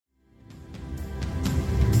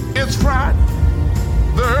It's Friday.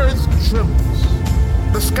 The earth trembles.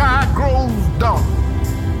 The sky grows dark.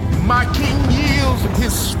 My King yields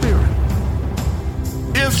his spirit.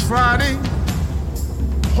 It's Friday.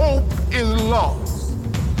 Hope is lost.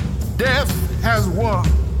 Death has won.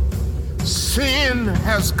 Sin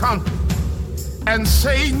has conquered. And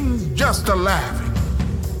Satan's just a laughing.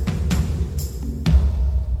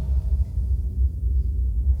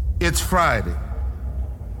 It's Friday.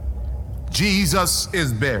 Jesus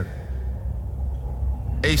is buried.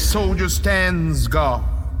 A soldier stands guard,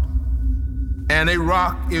 and a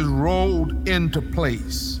rock is rolled into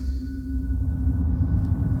place.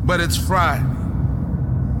 But it's Friday.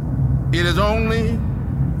 It is only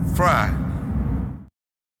Friday.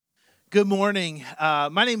 Good morning.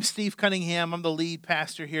 My name's Steve Cunningham. I'm the lead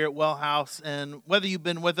pastor here at Well House. And whether you've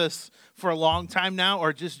been with us for a long time now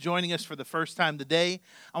or just joining us for the first time today,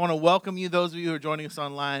 I want to welcome you. Those of you who are joining us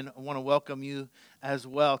online, I want to welcome you as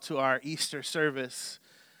well to our Easter service.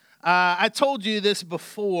 I told you this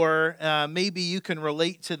before. Maybe you can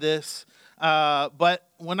relate to this. But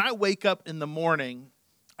when I wake up in the morning,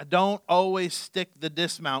 I don't always stick the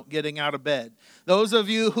dismount getting out of bed. Those of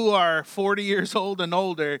you who are 40 years old and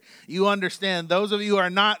older, you understand. Those of you who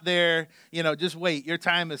are not there, just wait. Your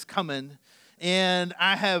time is coming. And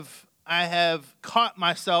I have caught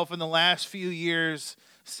myself in the last few years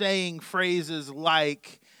saying phrases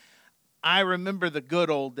like, I remember the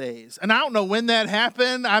good old days. And I don't know when that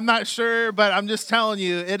happened. I'm not sure, but I'm just telling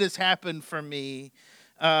you, it has happened for me.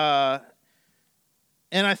 And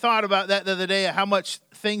I thought about that the other day, how much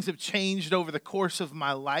things have changed over the course of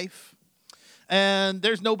my life. And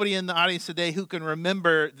there's nobody in the audience today who can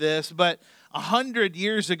remember this, but 100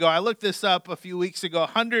 years ago, I looked this up a few weeks ago,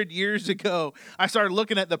 100 years ago, I started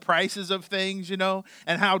looking at the prices of things, and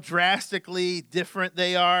how drastically different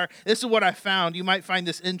they are. This is what I found. You might find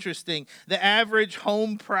this interesting. The average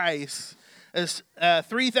home price is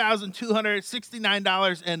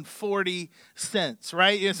 $3,269.40,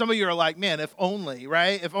 right? Some of you are like, man, if only,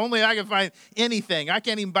 right? If only I could find anything. I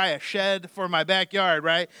can't even buy a shed for my backyard,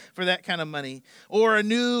 right? For that kind of money. Or a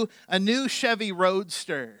new Chevy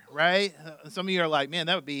Roadster, right? Some of you are like, man,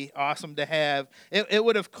 that would be awesome to have. It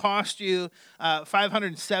would have cost you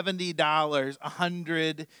 $570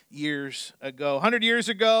 100 years ago. 100 years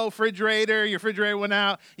ago, your refrigerator went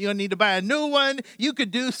out. You don't need to buy a new one. You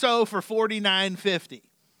could do so for $49.50.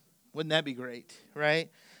 Wouldn't that be great, right?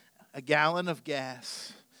 A gallon of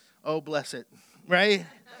gas. Oh, bless it, right?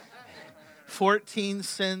 14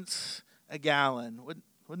 cents a gallon.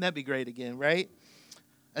 Wouldn't that be great again, right?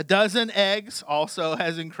 A dozen eggs also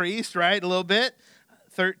has increased, right? A little bit.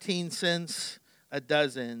 13 cents a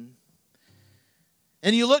dozen.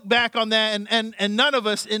 And you look back on that, and none of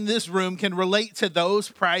us in this room can relate to those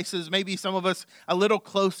prices. Maybe some of us a little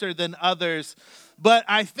closer than others. But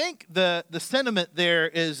I think the sentiment there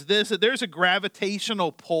is this, that there's a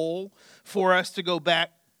gravitational pull for us to go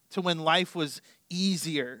back to when life was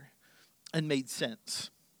easier and made sense.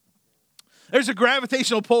 There's a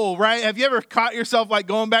gravitational pull, right? Have you ever caught yourself like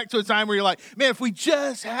going back to a time where you're like, man, if we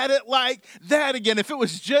just had it like that again, if it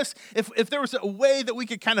was just, if there was a way that we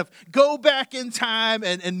could kind of go back in time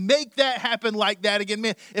and make that happen like that again,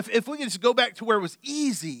 man, if we could just go back to where it was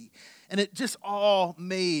easy and it just all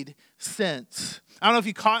made sense. I don't know if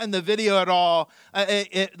you caught in the video at all,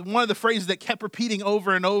 one of the phrases that kept repeating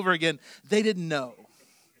over and over again, they didn't know.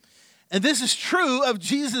 And this is true of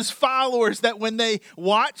Jesus' followers, that when they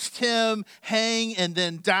watched him hang and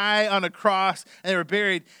then die on a cross and they were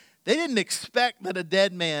buried, they didn't expect that a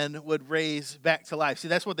dead man would raise back to life. See,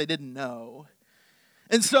 that's what they didn't know.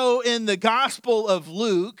 And so in the Gospel of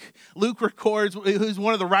Luke records, who's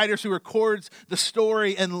one of the writers who records the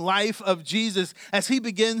story and life of Jesus, as he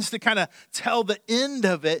begins to kind of tell the end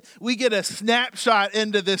of it, we get a snapshot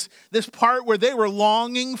into this part where they were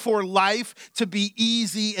longing for life to be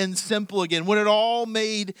easy and simple again, when it all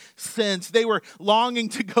made sense. They were longing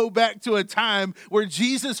to go back to a time where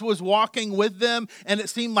Jesus was walking with them and it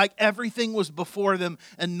seemed like everything was before them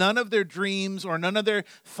and none of their dreams or none of their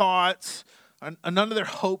thoughts, none of their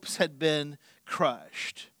hopes had been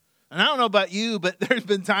crushed. And I don't know about you, but there's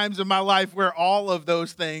been times in my life where all of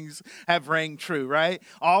those things have rang true, right?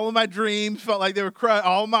 All of my dreams felt like they were crushed.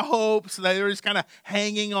 All of my hopes, they were just kind of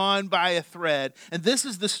hanging on by a thread. And this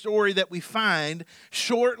is the story that we find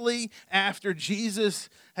shortly after Jesus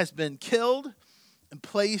has been killed and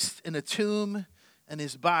placed in a tomb and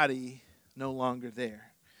his body no longer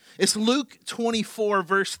there. It's Luke 24,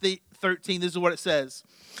 verse 13. This is what it says.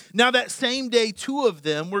 Now that same day, two of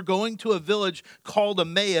them were going to a village called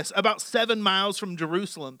Emmaus, about 7 miles from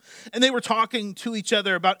Jerusalem. And they were talking to each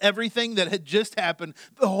other about everything that had just happened,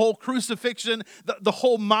 the whole crucifixion, the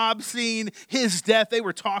whole mob scene, his death. They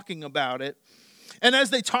were talking about it. And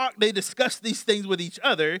as they talked, they discussed these things with each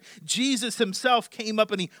other. Jesus himself came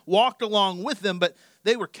up and he walked along with them, but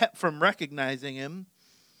they were kept from recognizing him.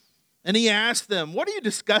 And he asked them, "What are you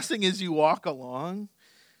discussing as you walk along?"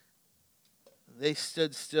 They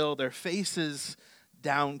stood still, their faces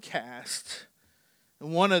downcast.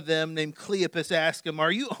 And one of them, named Cleopas, asked him,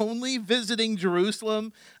 "Are you only visiting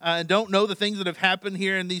Jerusalem and don't know the things that have happened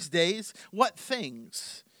here in these days?" "What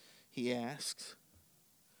things?" he asked.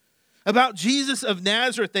 "About Jesus of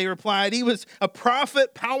Nazareth," they replied. "He was a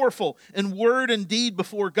prophet, powerful in word and deed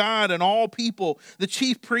before God and all people. The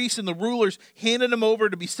chief priests and the rulers handed him over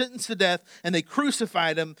to be sentenced to death, and they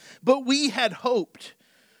crucified him. But we had hoped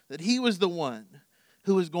that he was the one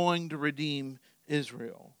who was going to redeem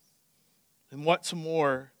Israel." And what's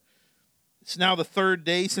more, it's now the third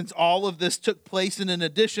day since all of this took place. And in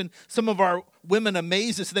addition, some of our women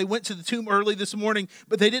amazed us. They went to the tomb early this morning,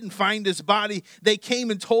 but they didn't find his body. They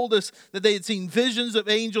came and told us that they had seen visions of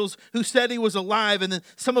angels who said he was alive. And then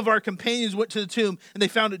some of our companions went to the tomb and they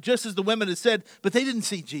found it just as the women had said, but they didn't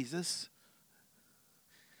see Jesus.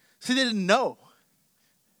 See, they didn't know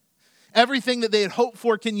everything that they had hoped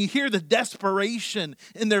for. Can you hear the desperation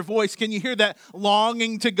in their voice? Can you hear that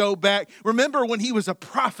longing to go back? Remember when he was a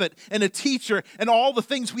prophet and a teacher and all the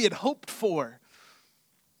things we had hoped for.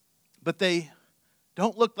 But they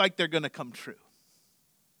don't look like they're going to come true.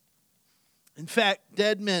 In fact,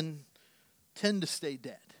 dead men tend to stay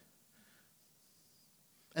dead.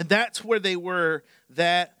 And that's where they were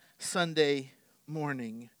that Sunday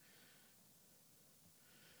morning.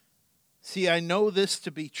 See, I know this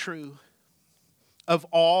to be true of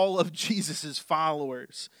all of Jesus'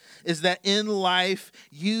 followers, is that in life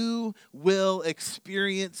you will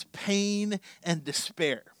experience pain and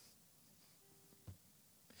despair.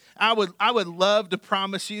 I would love to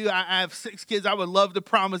promise you, I have 6 kids, I would love to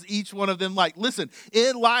promise each one of them, like, listen,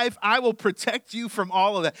 in life, I will protect you from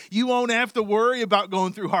all of that. You won't have to worry about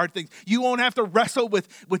going through hard things. You won't have to wrestle with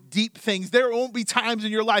deep things. There won't be times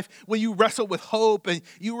in your life when you wrestle with hope and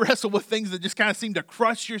you wrestle with things that just kind of seem to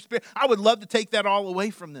crush your spirit. I would love to take that all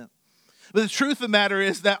away from them. But the truth of the matter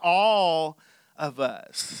is that all of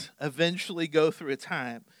us eventually go through a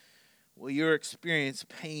time will you experience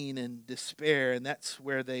pain and despair, and that's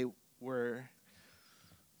where they were.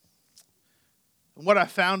 And what I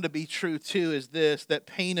found to be true too is this, that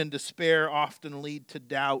pain and despair often lead to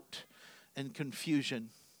doubt and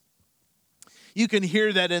confusion. You can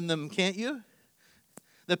hear that in them, can't you?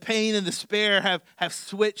 The pain and despair have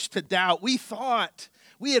switched to doubt. We thought,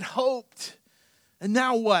 we had hoped. And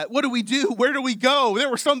now what? What do we do? Where do we go? There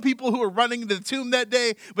were some people who were running to the tomb that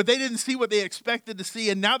day, but they didn't see what they expected to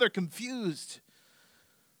see, and now they're confused.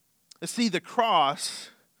 See, the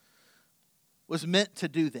cross was meant to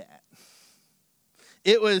do that.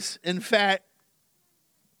 It was, in fact,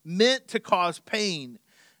 meant to cause pain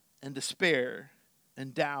and despair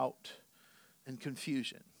and doubt and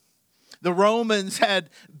confusion. The Romans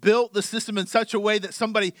had built the system in such a way that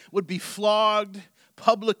somebody would be flogged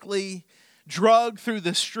publicly, drugged through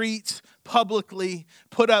the streets publicly,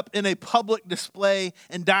 put up in a public display,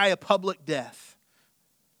 and die a public death.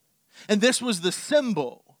 And this was the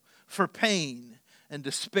symbol for pain and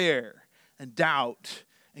despair and doubt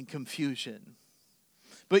and confusion.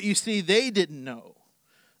 But you see, they didn't know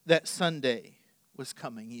that Sunday was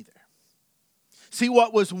coming either. See,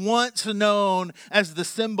 what was once known as the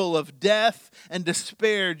symbol of death and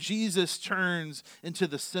despair, Jesus turns into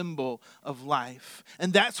the symbol of life.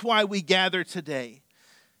 And that's why we gather today.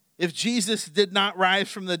 If Jesus did not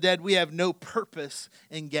rise from the dead, we have no purpose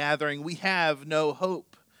in gathering. We have no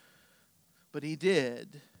hope. But he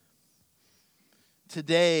did.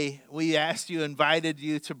 Today, we asked you, invited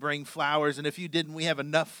you to bring flowers. And if you didn't, we have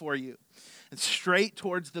enough for you. And straight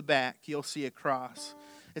towards the back, you'll see a cross.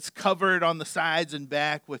 It's covered on the sides and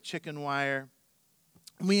back with chicken wire.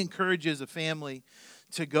 And we encourage you as a family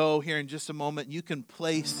to go here in just a moment. You can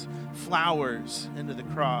place flowers into the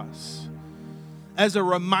cross as a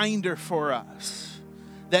reminder for us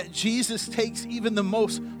that Jesus takes even the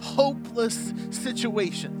most hopeless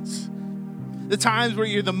situations, the times where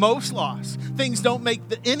you're the most lost, things don't make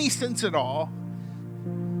any sense at all,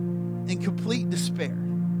 in complete despair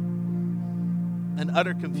and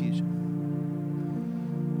utter confusion.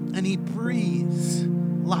 And he breathes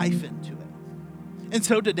life into it. And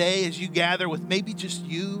so today, as you gather with maybe just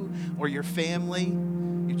you or your family,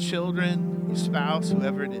 your children, your spouse,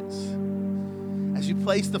 whoever it is. As you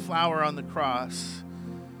place the flower on the cross,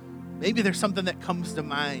 maybe there's something that comes to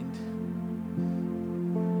mind.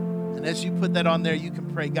 And as you put that on there, you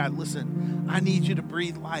can pray, God, listen, I need you to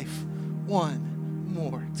breathe life one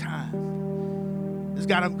more time. Because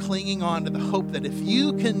God, I'm clinging on to the hope that if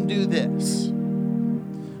you can do this,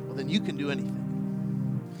 well, then you can do anything.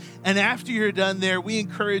 And after you're done there, we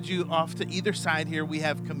encourage you off to either side here, we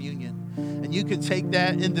have communion. And you can take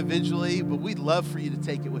that individually, but we'd love for you to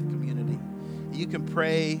take it with community. You can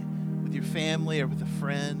pray with your family or with a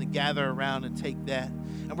friend and gather around and take that.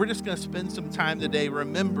 And we're just going to spend some time today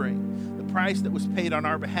remembering the price that was paid on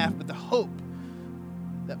our behalf, but the hope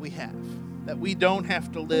that we have, that we don't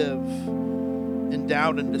have to live in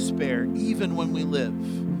doubt and despair, even when we live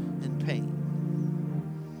in pain.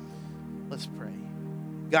 Let's pray.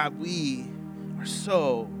 God, we are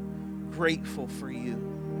so grateful for you.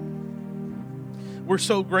 We're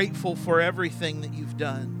so grateful for everything that you've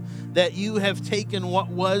done, that you have taken what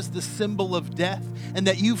was the symbol of death and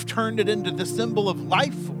that you've turned it into the symbol of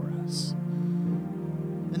life for us,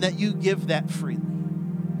 and that you give that freely.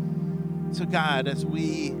 So God, as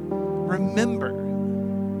we remember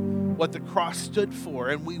what the cross stood for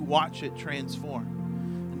and we watch it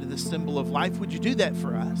transform into the symbol of life, would you do that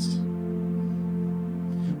for us?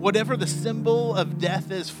 Whatever the symbol of death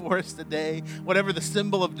is for us today, whatever the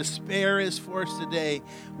symbol of despair is for us today,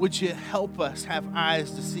 would you help us have eyes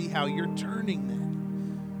to see how you're turning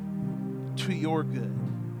that to your good?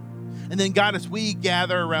 And then, God, as we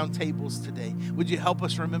gather around tables today, would you help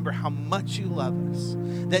us remember how much you love us,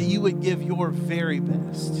 that you would give your very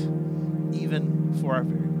best, even for our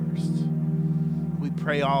very worst. We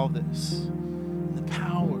pray all this in the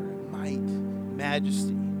power, might,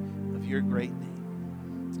 majesty of your great name.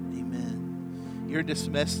 Amen. You're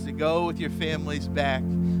dismissed to go with your families back,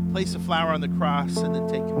 place a flower on the cross, and then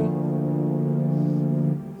take communion.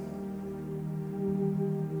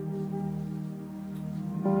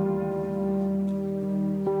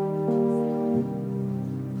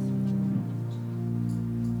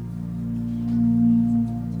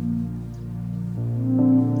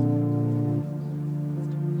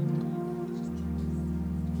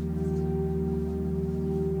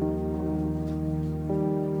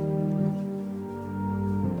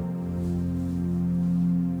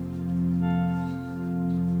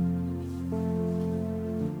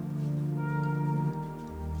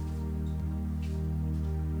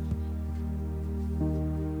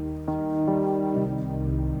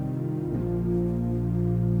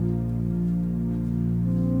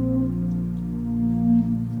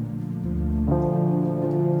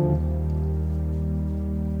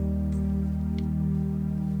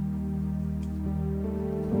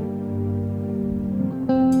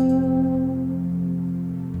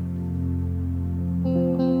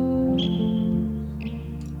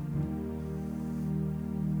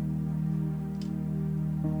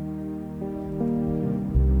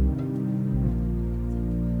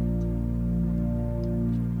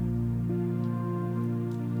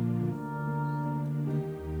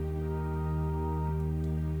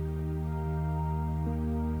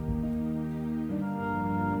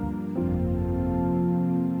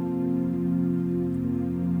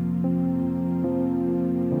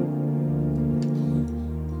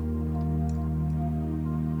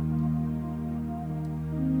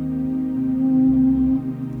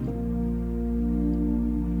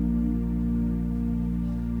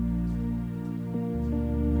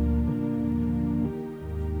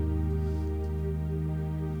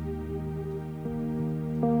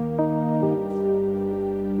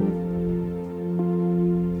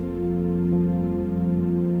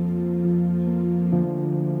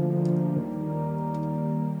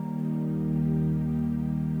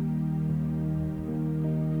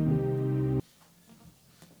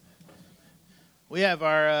 We have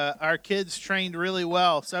our kids trained really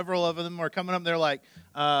well. Several of them are coming up. They're like,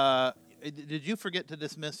 "Did you forget to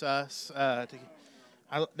dismiss us?"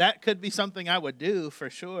 That could be something I would do for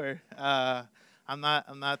sure. I'm not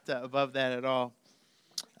above that at all.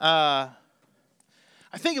 I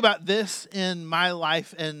think about this in my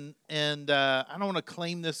life, and I don't want to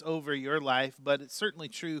claim this over your life, but it's certainly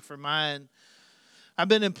true for mine. I've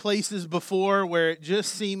been in places before where it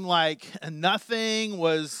just seemed like nothing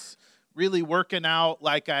was really working out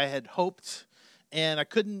like I had hoped, and I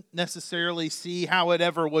couldn't necessarily see how it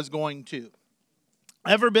ever was going to.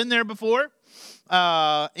 Ever been there before?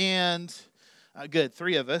 Good,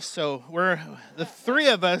 three of us. So the three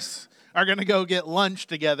of us are going to go get lunch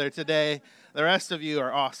together today. The rest of you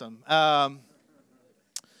are awesome. I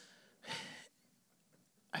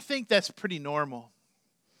think that's pretty normal.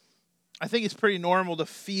 I think it's pretty normal to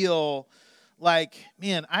feel like,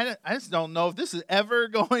 man, I just don't know if this is ever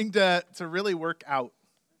going to really work out.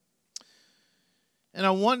 And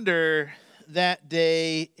I wonder that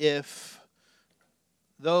day if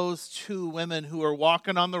those two women who are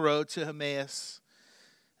walking on the road to Emmaus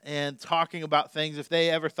and talking about things, if they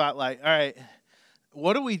ever thought like, all right,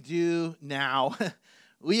 what do we do now?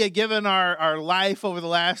 We had given our life over the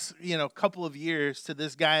last, couple of years to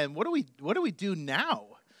this guy, and what do we do now?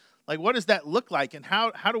 Like, what does that look like, and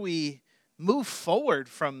how do we move forward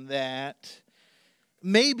from that?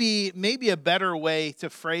 Maybe a better way to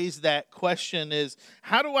phrase that question is,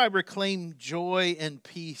 how do I reclaim joy and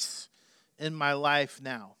peace in my life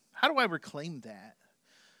now? How do I reclaim that?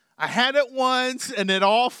 I had it once and it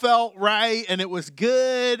all felt right and it was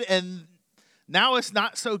good, and now it's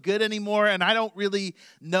not so good anymore and I don't really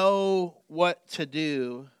know what to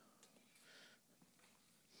do.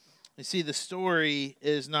 You see, the story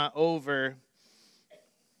is not over.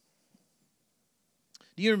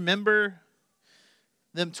 Do you remember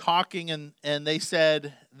them talking and they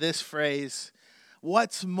said this phrase,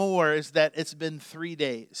 what's more is that it's been 3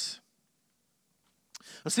 days.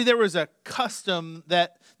 Well, see, there was a custom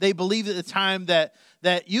that they believed at the time that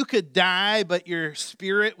you could die, but your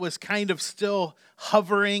spirit was kind of still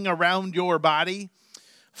hovering around your body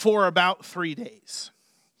for about 3 days.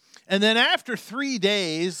 And then after 3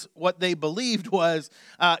 days, what they believed was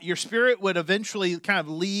your spirit would eventually kind of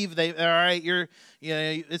leave. All right,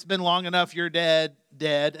 it's been long enough, you're dead,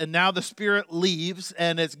 and now the spirit leaves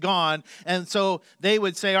and it's gone. And so they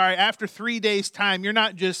would say, all right, after 3 days' time, you're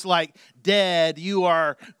not just like dead, you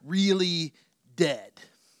are really dead.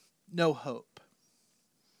 No hope.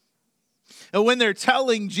 And when they're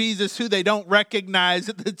telling Jesus, who they don't recognize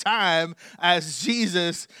at the time as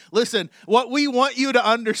Jesus, listen, what we want you to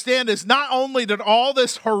understand is not only did all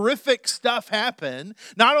this horrific stuff happen,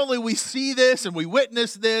 not only we see this and we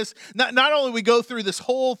witness this, not only we go through this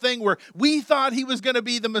whole thing where we thought he was going to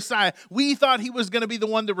be the Messiah, we thought he was going to be the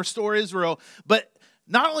one to restore Israel, but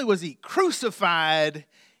not only was he crucified,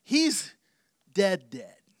 he's dead.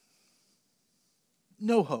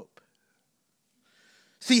 No hope.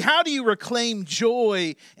 See, how do you reclaim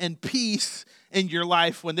joy and peace in your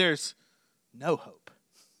life when there's no hope?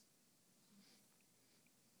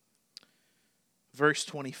 Verse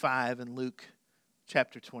 25 in Luke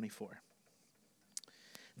chapter 24.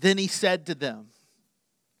 Then he said to them,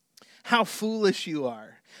 how foolish you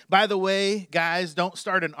are. By the way, guys, don't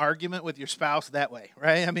start an argument with your spouse that way,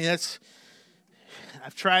 right? I mean,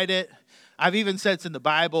 I've tried it. I've even said it's in the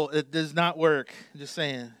Bible. It does not work. I'm just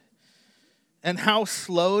saying. And how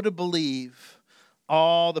slow to believe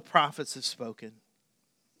all the prophets have spoken.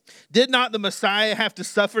 Did not the Messiah have to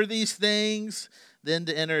suffer these things, then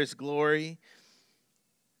to enter his glory?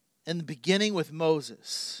 And beginning with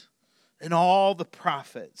Moses and all the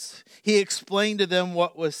prophets, he explained to them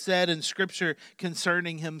what was said in Scripture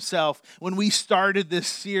concerning himself when we started this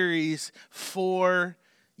series, For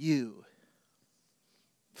You,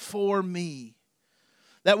 for me.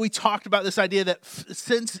 That we talked about this idea that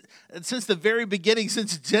since the very beginning,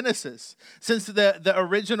 since Genesis, since the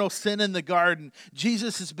original sin in the garden,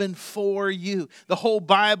 Jesus has been for you. The whole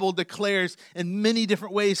Bible declares in many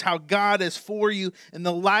different ways how God is for you in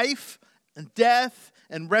the life and death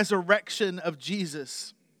and resurrection of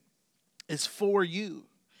Jesus is for you.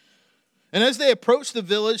 And as they approached the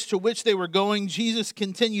village to which they were going, Jesus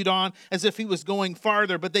continued on as if he was going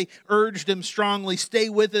farther, but they urged him strongly, stay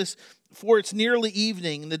with us, for it's nearly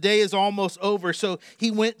evening, and the day is almost over. So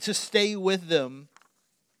he went to stay with them.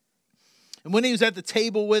 And when he was at the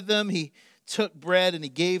table with them, he took bread and he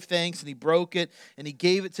gave thanks and he broke it and he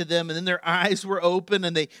gave it to them. And then their eyes were open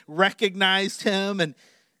and they recognized him, and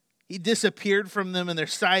he disappeared from them in their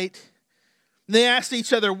sight. And they asked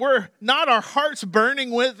each other, were not our hearts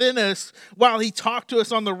burning within us while he talked to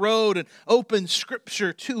us on the road and opened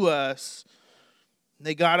Scripture to us? And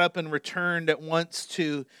they got up and returned at once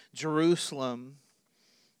to Jerusalem.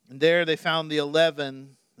 And there they found the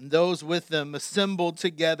 11 and those with them assembled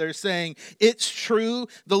together, saying, it's true,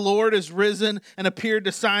 the Lord is risen and appeared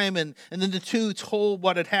to Simon. And then the two told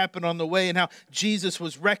what had happened on the way and how Jesus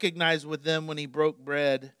was recognized with them when he broke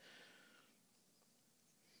bread.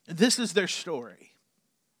 This is their story.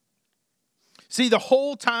 See, the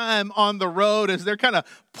whole time on the road, as they're kind of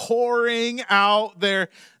pouring out their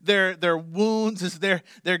wounds, as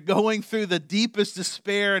they're going through the deepest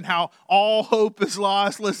despair and how all hope is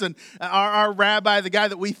lost. Listen, our rabbi, the guy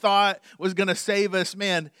that we thought was going to save us,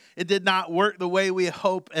 man, it did not work the way we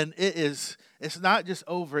hope, and it's not just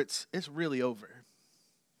over, it's really over.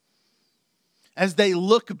 As they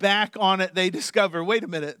look back on it, they discover, wait a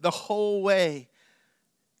minute, the whole way.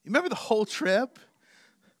 You remember the whole trip?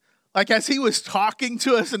 Like as he was talking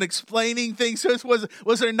to us and explaining things to us,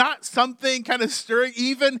 was there not something kind of stirring,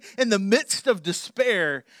 even in the midst of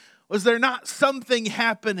despair? Was there not something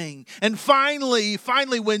happening? And finally,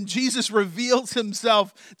 when Jesus reveals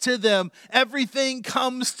himself to them, everything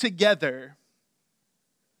comes together.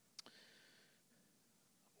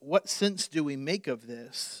 What sense do we make of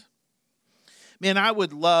this? Man, I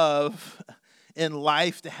would love in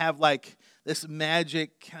life to have like this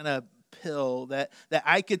magic kind of pill that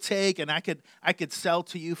I could take and I could sell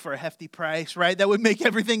to you for a hefty price, right? That would make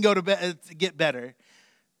everything go to get better.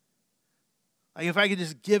 Like if I could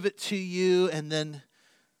just give it to you and then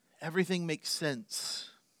everything makes sense.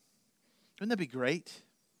 Wouldn't that be great?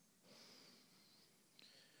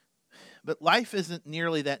 But life isn't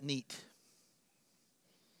nearly that neat.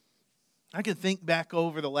 I can think back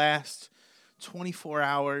over the last 24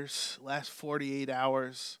 hours, last 48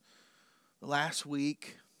 hours, the last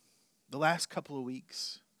week, the last couple of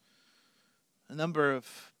weeks. A number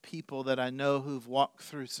of people that I know who've walked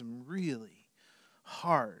through some really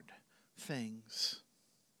hard things.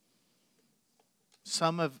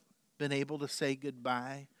 Some have been able to say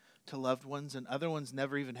goodbye to loved ones, and other ones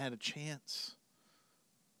never even had a chance.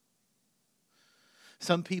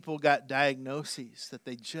 Some people got diagnoses that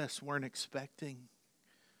they just weren't expecting.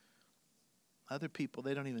 Other people,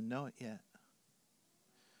 they don't even know it yet.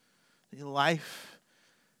 Life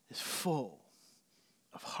is full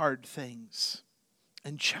of hard things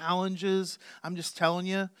and challenges. I'm just telling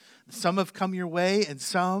you, some have come your way and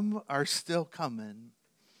some are still coming.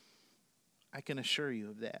 I can assure you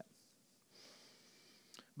of that.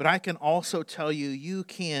 But I can also tell you, you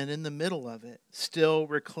can, in the middle of it, still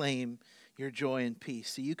reclaim your joy and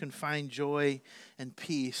peace. So you can find joy and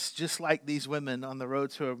peace, just like these women on the road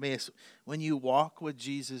to Emmaus, when you walk with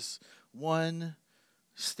Jesus one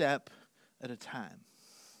step at a time.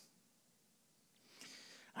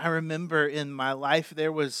 I remember in my life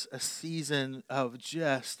there was a season of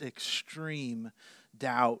just extreme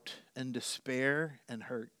doubt and despair and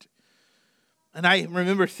hurt. And I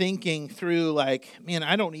remember thinking through like, man,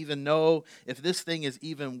 I don't even know if this thing is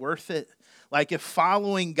even worth it. Like if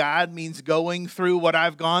following God means going through what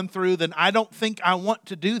I've gone through, then I don't think I want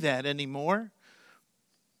to do that anymore.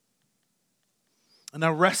 And I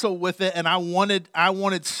wrestled with it, and I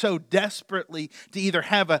wanted so desperately to either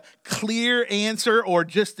have a clear answer or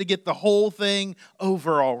just to get the whole thing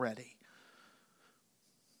over already.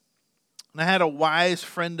 And I had a wise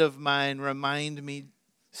friend of mine remind me,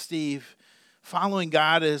 Steve, following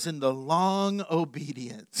God is in the long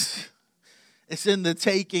obedience. It's in the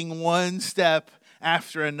taking one step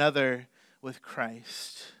after another with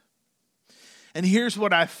Christ. And here's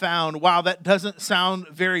what I found. While that doesn't sound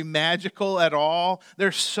very magical at all,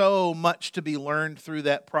 there's so much to be learned through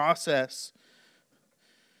that process.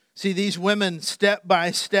 See, these women, step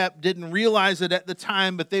by step, didn't realize it at the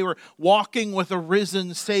time, but they were walking with a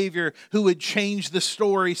risen Savior who would change the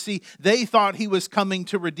story. See, they thought he was coming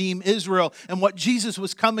to redeem Israel, and what Jesus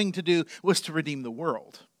was coming to do was to redeem the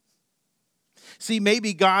world. See,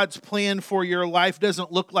 maybe God's plan for your life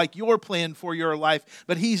doesn't look like your plan for your life,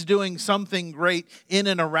 but he's doing something great in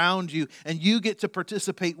and around you, and you get to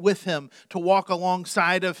participate with him, to walk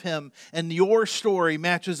alongside of him, and your story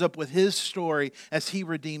matches up with his story as he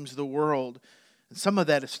redeems the world. And some of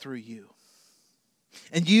that is through you.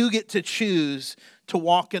 And you get to choose to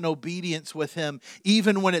walk in obedience with him,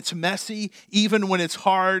 even when it's messy, even when it's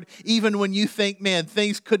hard, even when you think, man,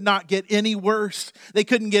 things could not get any worse. They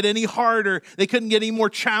couldn't get any harder. They couldn't get any more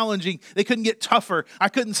challenging. They couldn't get tougher. I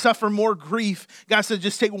couldn't suffer more grief. God said,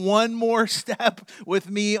 just take one more step with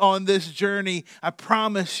me on this journey. I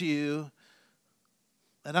promise you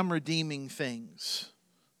that I'm redeeming things.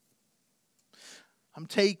 I'm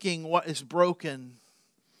taking what is broken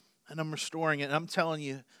and I'm restoring it. And I'm telling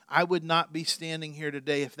you, I would not be standing here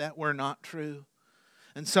today if that were not true.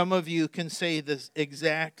 And some of you can say this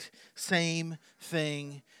exact same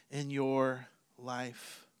thing in your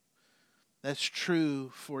life. That's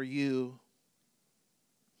true for you.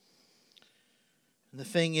 And the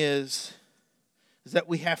thing is that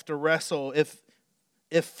we have to wrestle.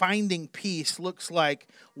 If finding peace looks like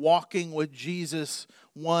walking with Jesus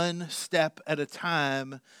one step at a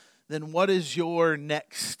time, then what is your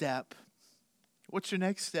next step? What's your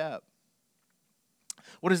next step?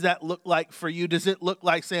 What does that look like for you? Does it look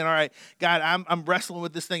like saying, all right, God, I'm wrestling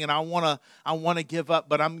with this thing and I want to give up,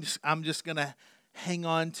 but I'm just going to hang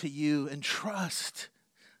on to you and trust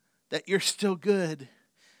that you're still good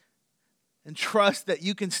and trust that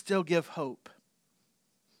you can still give hope.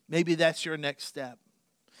 Maybe that's your next step.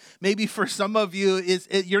 Maybe for some of you,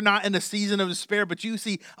 you're not in a season of despair, but you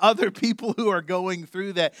see other people who are going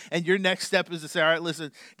through that. And your next step is to say, all right,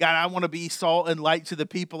 listen, God, I want to be salt and light to the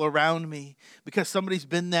people around me because somebody's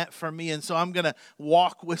been that for me. And so I'm going to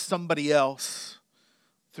walk with somebody else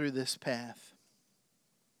through this path.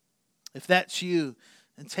 If that's you,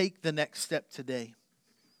 then take the next step today.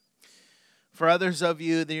 For others of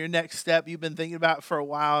you, your next step you've been thinking about for a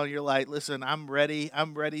while, you're like, listen, I'm ready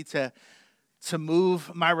to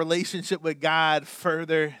move my relationship with God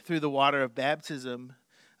further through the water of baptism.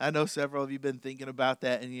 I know several of you have been thinking about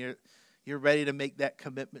that, and you're ready to make that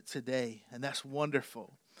commitment today, and that's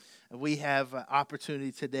wonderful. And we have an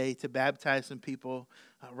opportunity today to baptize some people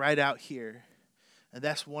right out here, and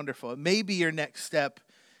that's wonderful. Maybe your next step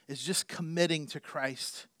is just committing to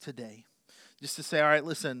Christ today, just to say, all right,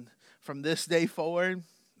 listen, from this day forward,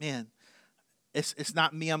 man, it's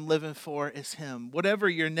not me I'm living for, it's Him. Whatever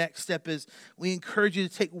your next step is, we encourage you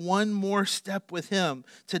to take one more step with Him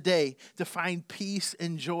today to find peace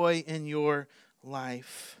and joy in your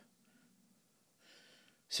life.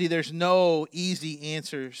 See, there's no easy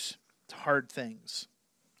answers to hard things.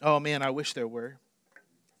 Oh man, I wish there were.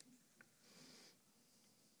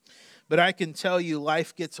 But I can tell you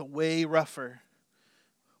life gets way rougher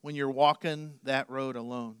when you're walking that road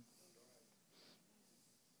alone.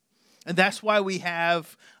 And that's why we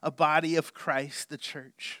have a body of Christ, the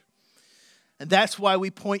church. And that's why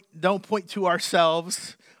we don't point to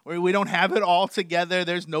ourselves, or we don't have it all together.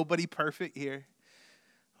 There's nobody perfect here.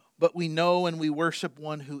 But we know and we worship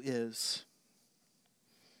one who is.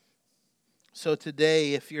 So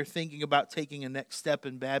today, if you're thinking about taking a next step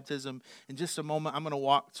in baptism, in just a moment, I'm going to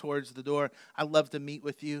walk towards the door. I'd love to meet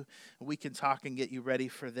with you. We can talk and get you ready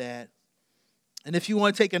for that. And if you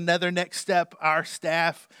want to take another next step, our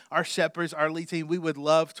staff, our shepherds, our lead team, we would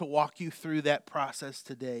love to walk you through that process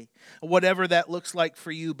today. Whatever that looks like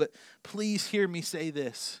for you, but please hear me say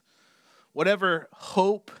this. Whatever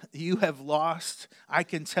hope you have lost, I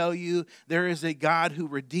can tell you there is a God who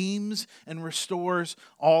redeems and restores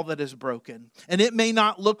all that is broken. And it may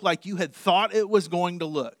not look like you had thought it was going to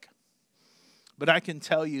look, but I can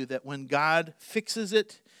tell you that when God fixes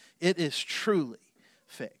it, it is truly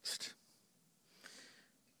fixed.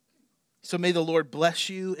 So may the Lord bless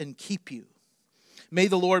you and keep you. May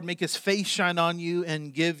the Lord make His face shine on you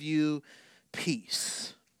and give you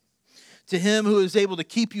peace. To Him who is able to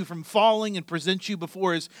keep you from falling and present you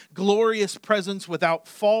before His glorious presence without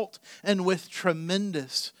fault and with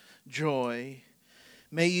tremendous joy.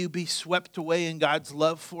 May you be swept away in God's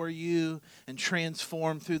love for you and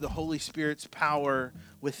transformed through the Holy Spirit's power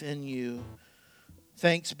within you.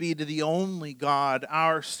 Thanks be to the only God,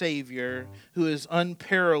 our Savior, who is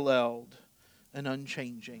unparalleled and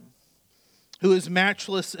unchanging, who is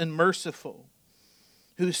matchless and merciful,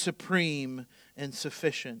 who is supreme and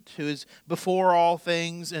sufficient, who is before all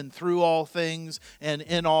things and through all things and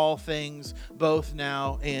in all things, both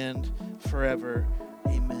now and forever.